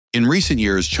In recent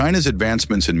years, China's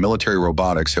advancements in military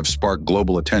robotics have sparked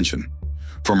global attention.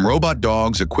 From robot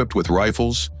dogs equipped with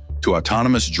rifles to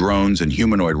autonomous drones and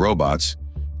humanoid robots,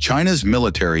 China's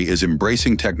military is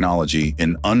embracing technology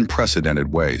in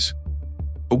unprecedented ways.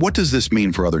 But what does this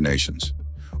mean for other nations?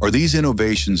 Are these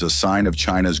innovations a sign of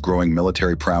China's growing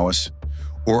military prowess,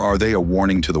 or are they a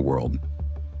warning to the world?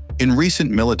 In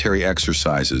recent military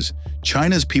exercises,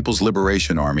 China's People's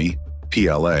Liberation Army,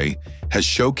 PLA, has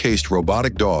showcased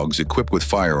robotic dogs equipped with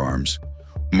firearms,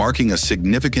 marking a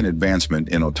significant advancement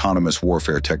in autonomous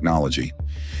warfare technology.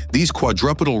 These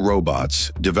quadrupedal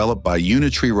robots, developed by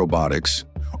Unitry Robotics,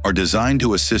 are designed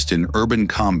to assist in urban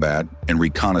combat and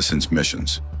reconnaissance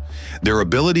missions. Their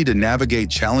ability to navigate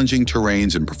challenging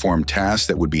terrains and perform tasks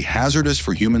that would be hazardous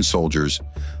for human soldiers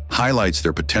highlights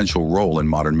their potential role in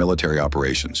modern military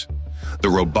operations. The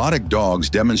robotic dogs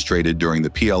demonstrated during the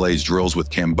PLA's drills with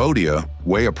Cambodia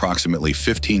weigh approximately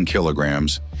 15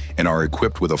 kilograms and are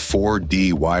equipped with a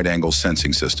 4D wide-angle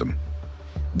sensing system.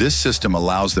 This system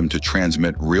allows them to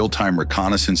transmit real-time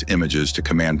reconnaissance images to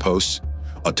command posts,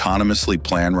 autonomously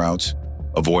plan routes,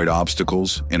 avoid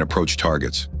obstacles, and approach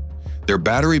targets. Their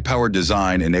battery-powered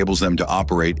design enables them to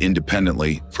operate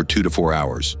independently for 2 to 4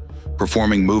 hours,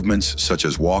 performing movements such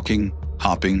as walking,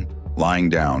 hopping, lying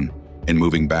down, and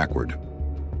moving backward.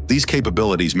 These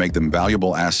capabilities make them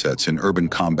valuable assets in urban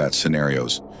combat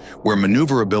scenarios, where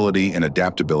maneuverability and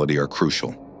adaptability are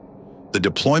crucial. The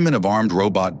deployment of armed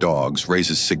robot dogs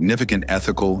raises significant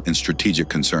ethical and strategic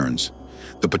concerns.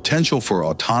 The potential for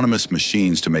autonomous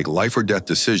machines to make life-or-death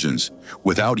decisions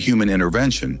without human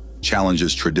intervention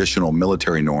challenges traditional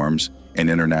military norms and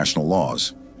international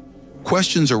laws.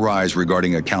 Questions arise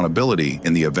regarding accountability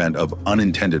in the event of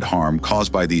unintended harm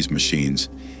caused by these machines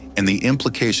and the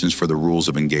implications for the rules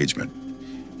of engagement.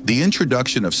 The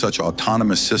introduction of such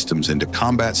autonomous systems into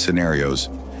combat scenarios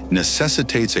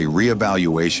necessitates a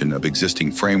reevaluation of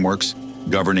existing frameworks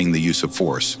governing the use of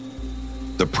force.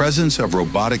 The presence of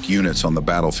robotic units on the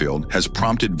battlefield has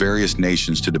prompted various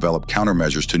nations to develop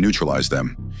countermeasures to neutralize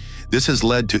them. This has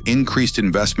led to increased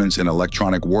investments in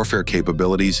electronic warfare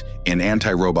capabilities and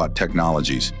anti-robot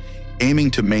technologies,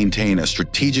 aiming to maintain a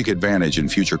strategic advantage in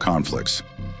future conflicts.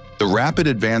 The rapid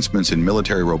advancements in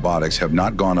military robotics have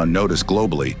not gone unnoticed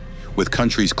globally, with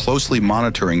countries closely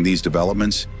monitoring these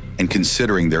developments and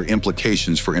considering their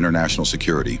implications for international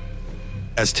security.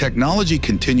 As technology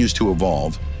continues to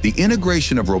evolve, the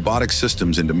integration of robotic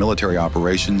systems into military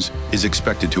operations is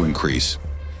expected to increase.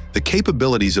 The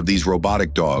capabilities of these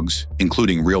robotic dogs,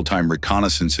 including real-time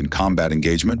reconnaissance and combat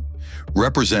engagement,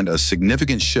 represent a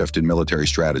significant shift in military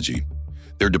strategy.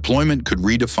 Their deployment could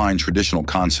redefine traditional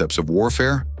concepts of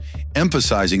warfare,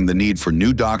 emphasizing the need for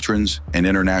new doctrines and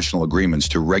international agreements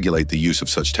to regulate the use of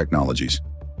such technologies.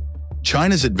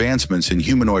 China's advancements in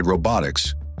humanoid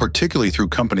robotics, particularly through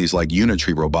companies like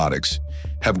Unitry Robotics,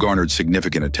 have garnered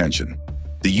significant attention.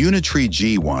 The Unitry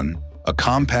G1, a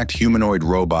compact humanoid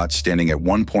robot standing at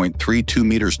 1.32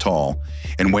 meters tall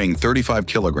and weighing 35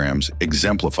 kilograms,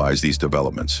 exemplifies these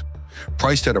developments.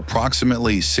 Priced at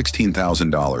approximately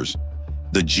 $16,000,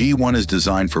 the G1 is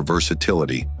designed for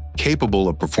versatility, capable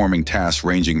of performing tasks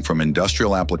ranging from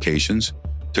industrial applications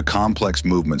to complex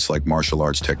movements like martial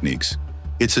arts techniques.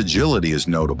 Its agility is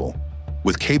notable,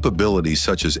 with capabilities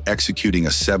such as executing a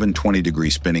 720-degree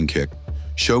spinning kick,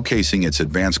 showcasing its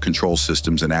advanced control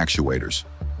systems and actuators.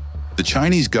 The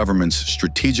Chinese government's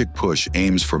strategic push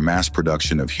aims for mass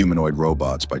production of humanoid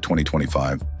robots by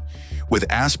 2025, with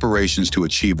aspirations to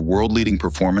achieve world-leading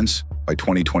performance by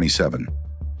 2027.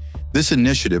 This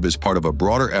initiative is part of a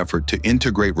broader effort to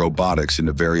integrate robotics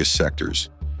into various sectors,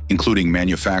 including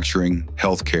manufacturing,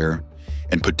 healthcare,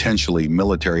 and potentially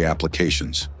military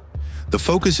applications. The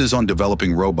focus is on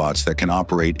developing robots that can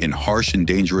operate in harsh and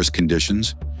dangerous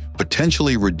conditions,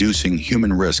 potentially reducing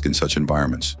human risk in such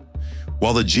environments.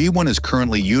 While the G1 is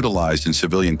currently utilized in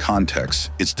civilian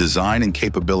contexts, its design and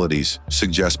capabilities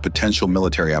suggest potential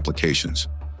military applications.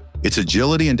 Its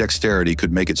agility and dexterity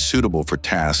could make it suitable for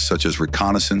tasks such as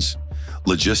reconnaissance,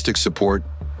 logistics support,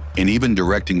 and even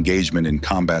direct engagement in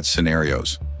combat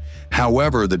scenarios.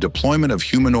 However, the deployment of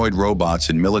humanoid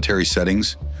robots in military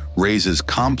settings raises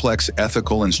complex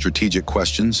ethical and strategic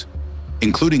questions,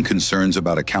 including concerns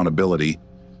about accountability,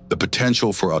 the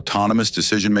potential for autonomous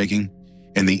decision-making,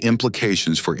 and the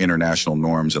implications for international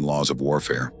norms and laws of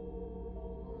warfare.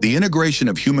 The integration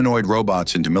of humanoid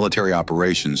robots into military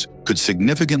operations could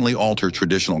significantly alter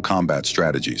traditional combat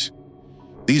strategies.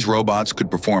 These robots could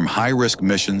perform high-risk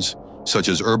missions, such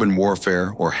as urban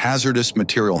warfare or hazardous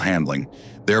material handling,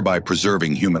 thereby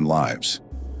preserving human lives.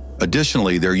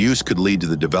 Additionally, their use could lead to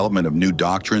the development of new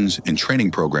doctrines and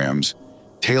training programs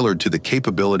tailored to the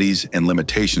capabilities and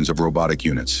limitations of robotic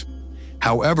units.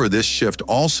 However, this shift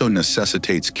also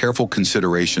necessitates careful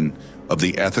consideration of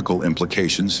the ethical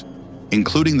implications,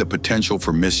 including the potential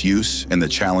for misuse and the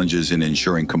challenges in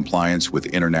ensuring compliance with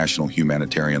international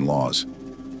humanitarian laws.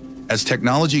 As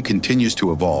technology continues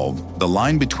to evolve, the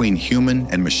line between human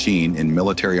and machine in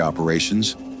military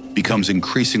operations becomes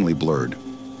increasingly blurred.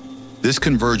 This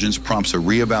convergence prompts a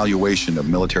reevaluation of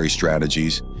military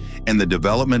strategies and the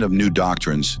development of new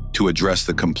doctrines to address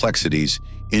the complexities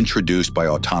introduced by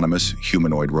autonomous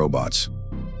humanoid robots.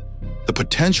 The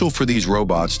potential for these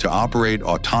robots to operate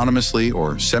autonomously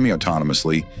or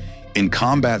semi-autonomously in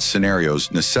combat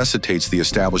scenarios necessitates the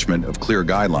establishment of clear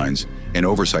guidelines and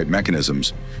oversight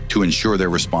mechanisms to ensure their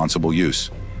responsible use.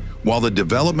 While the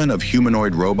development of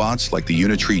humanoid robots like the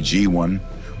Unitry G1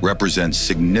 represents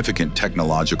significant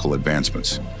technological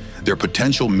advancements, their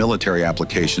potential military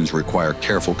applications require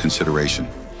careful consideration.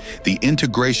 The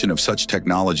integration of such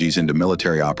technologies into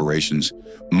military operations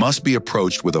must be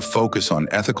approached with a focus on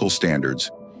ethical standards,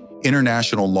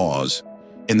 international laws,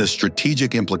 and the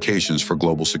strategic implications for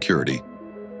global security.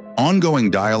 Ongoing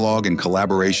dialogue and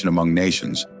collaboration among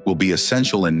nations will be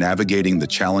essential in navigating the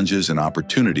challenges and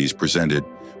opportunities presented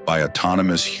by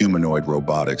autonomous humanoid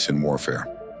robotics in warfare.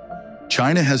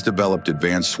 China has developed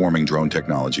advanced swarming drone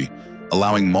technology,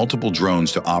 allowing multiple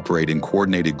drones to operate in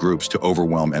coordinated groups to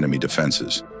overwhelm enemy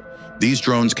defenses. These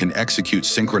drones can execute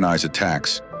synchronized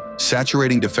attacks,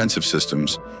 saturating defensive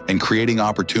systems and creating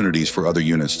opportunities for other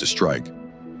units to strike.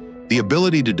 The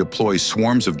ability to deploy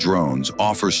swarms of drones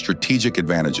offers strategic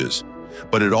advantages,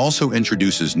 but it also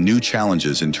introduces new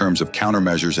challenges in terms of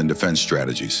countermeasures and defense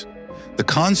strategies. The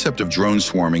concept of drone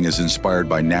swarming is inspired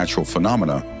by natural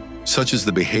phenomena, such as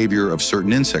the behavior of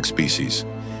certain insect species.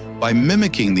 By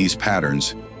mimicking these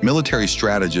patterns, military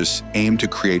strategists aim to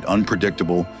create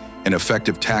unpredictable and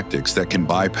effective tactics that can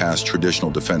bypass traditional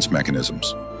defense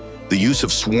mechanisms. The use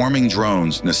of swarming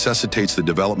drones necessitates the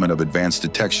development of advanced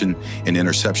detection and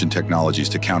interception technologies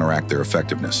to counteract their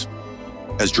effectiveness.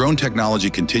 As drone technology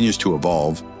continues to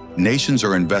evolve, nations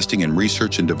are investing in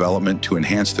research and development to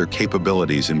enhance their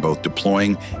capabilities in both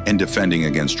deploying and defending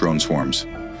against drone swarms.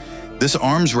 This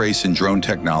arms race in drone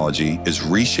technology is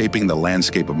reshaping the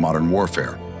landscape of modern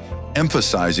warfare,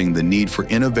 emphasizing the need for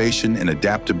innovation and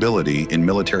adaptability in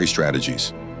military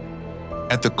strategies.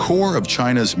 At the core of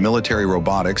China's military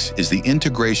robotics is the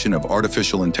integration of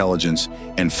artificial intelligence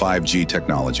and 5G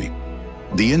technology.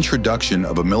 The introduction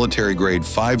of a military-grade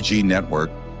 5G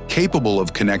network capable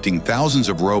of connecting thousands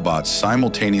of robots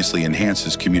simultaneously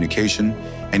enhances communication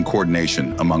and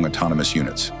coordination among autonomous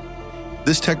units.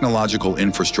 This technological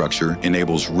infrastructure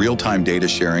enables real-time data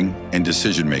sharing and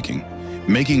decision-making,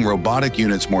 making robotic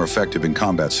units more effective in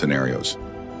combat scenarios.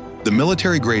 The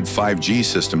military-grade 5G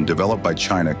system developed by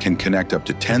China can connect up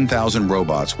to 10,000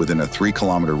 robots within a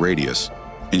 3-kilometer radius,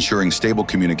 ensuring stable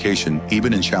communication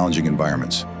even in challenging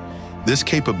environments. This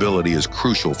capability is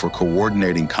crucial for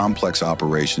coordinating complex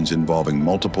operations involving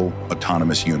multiple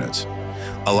autonomous units,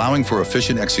 allowing for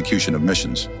efficient execution of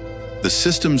missions. The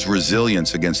system's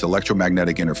resilience against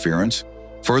electromagnetic interference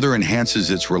further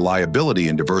enhances its reliability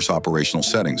in diverse operational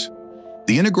settings.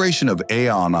 The integration of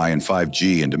AI and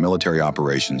 5G into military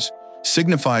operations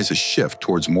signifies a shift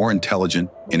towards more intelligent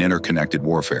and interconnected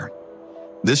warfare.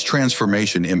 This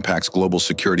transformation impacts global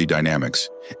security dynamics,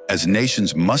 as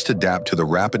nations must adapt to the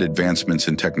rapid advancements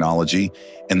in technology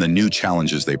and the new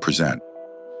challenges they present.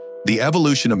 The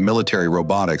evolution of military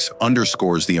robotics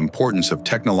underscores the importance of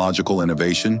technological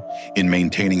innovation in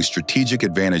maintaining strategic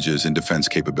advantages in defense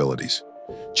capabilities.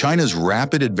 China's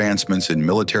rapid advancements in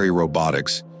military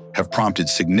robotics have prompted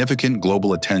significant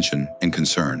global attention and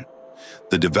concern.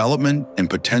 The development and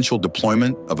potential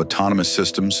deployment of autonomous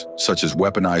systems, such as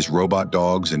weaponized robot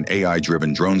dogs and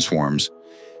AI-driven drone swarms,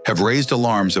 have raised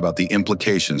alarms about the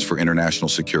implications for international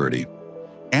security.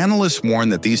 Analysts warn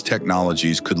that these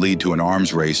technologies could lead to an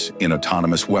arms race in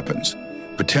autonomous weapons,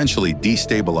 potentially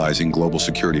destabilizing global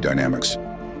security dynamics.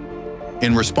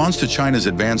 In response to China's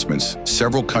advancements,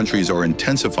 several countries are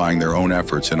intensifying their own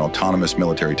efforts in autonomous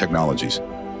military technologies.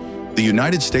 The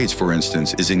United States, for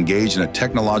instance, is engaged in a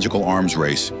technological arms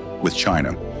race with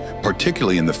China,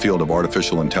 particularly in the field of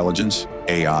artificial intelligence,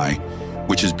 AI,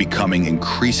 which is becoming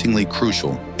increasingly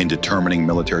crucial in determining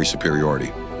military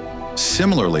superiority.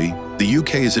 Similarly, the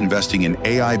UK is investing in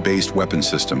AI-based weapon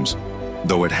systems,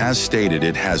 though it has stated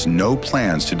it has no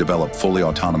plans to develop fully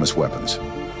autonomous weapons.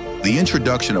 The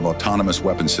introduction of autonomous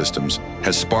weapon systems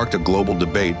has sparked a global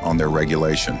debate on their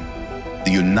regulation.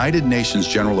 The United Nations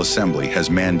General Assembly has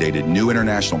mandated new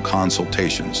international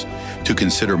consultations to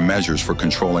consider measures for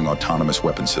controlling autonomous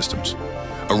weapon systems.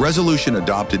 A resolution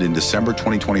adopted in December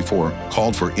 2024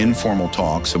 called for informal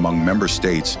talks among member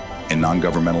states and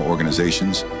non-governmental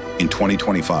organizations in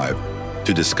 2025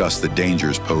 to discuss the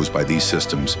dangers posed by these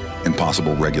systems and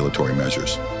possible regulatory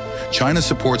measures. China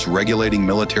supports regulating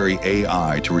military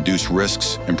AI to reduce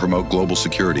risks and promote global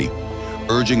security,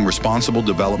 urging responsible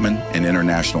development and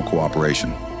international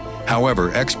cooperation.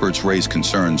 However, experts raise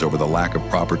concerns over the lack of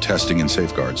proper testing and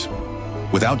safeguards.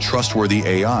 Without trustworthy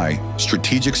AI,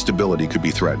 strategic stability could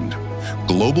be threatened.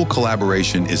 Global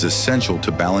collaboration is essential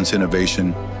to balance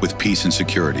innovation with peace and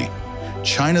security.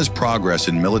 China's progress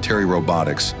in military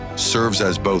robotics serves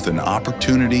as both an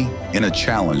opportunity and a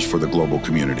challenge for the global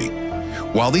community.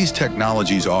 While these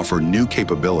technologies offer new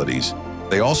capabilities,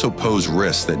 they also pose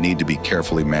risks that need to be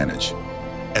carefully managed.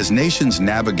 As nations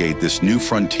navigate this new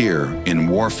frontier in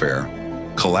warfare,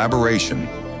 collaboration,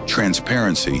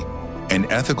 transparency, and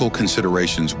ethical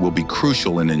considerations will be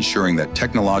crucial in ensuring that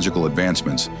technological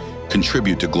advancements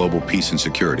contribute to global peace and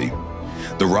security.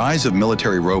 The rise of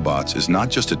military robots is not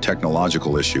just a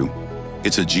technological issue,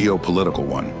 it's a geopolitical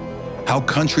one. How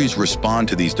countries respond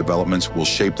to these developments will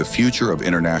shape the future of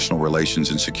international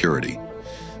relations and security.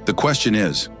 The question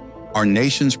is, are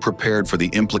nations prepared for the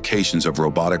implications of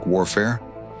robotic warfare?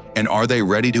 And are they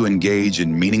ready to engage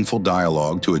in meaningful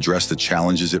dialogue to address the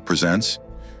challenges it presents?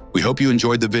 We hope you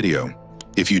enjoyed the video.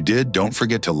 If you did, don't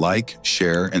forget to like,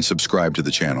 share, and subscribe to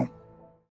the channel.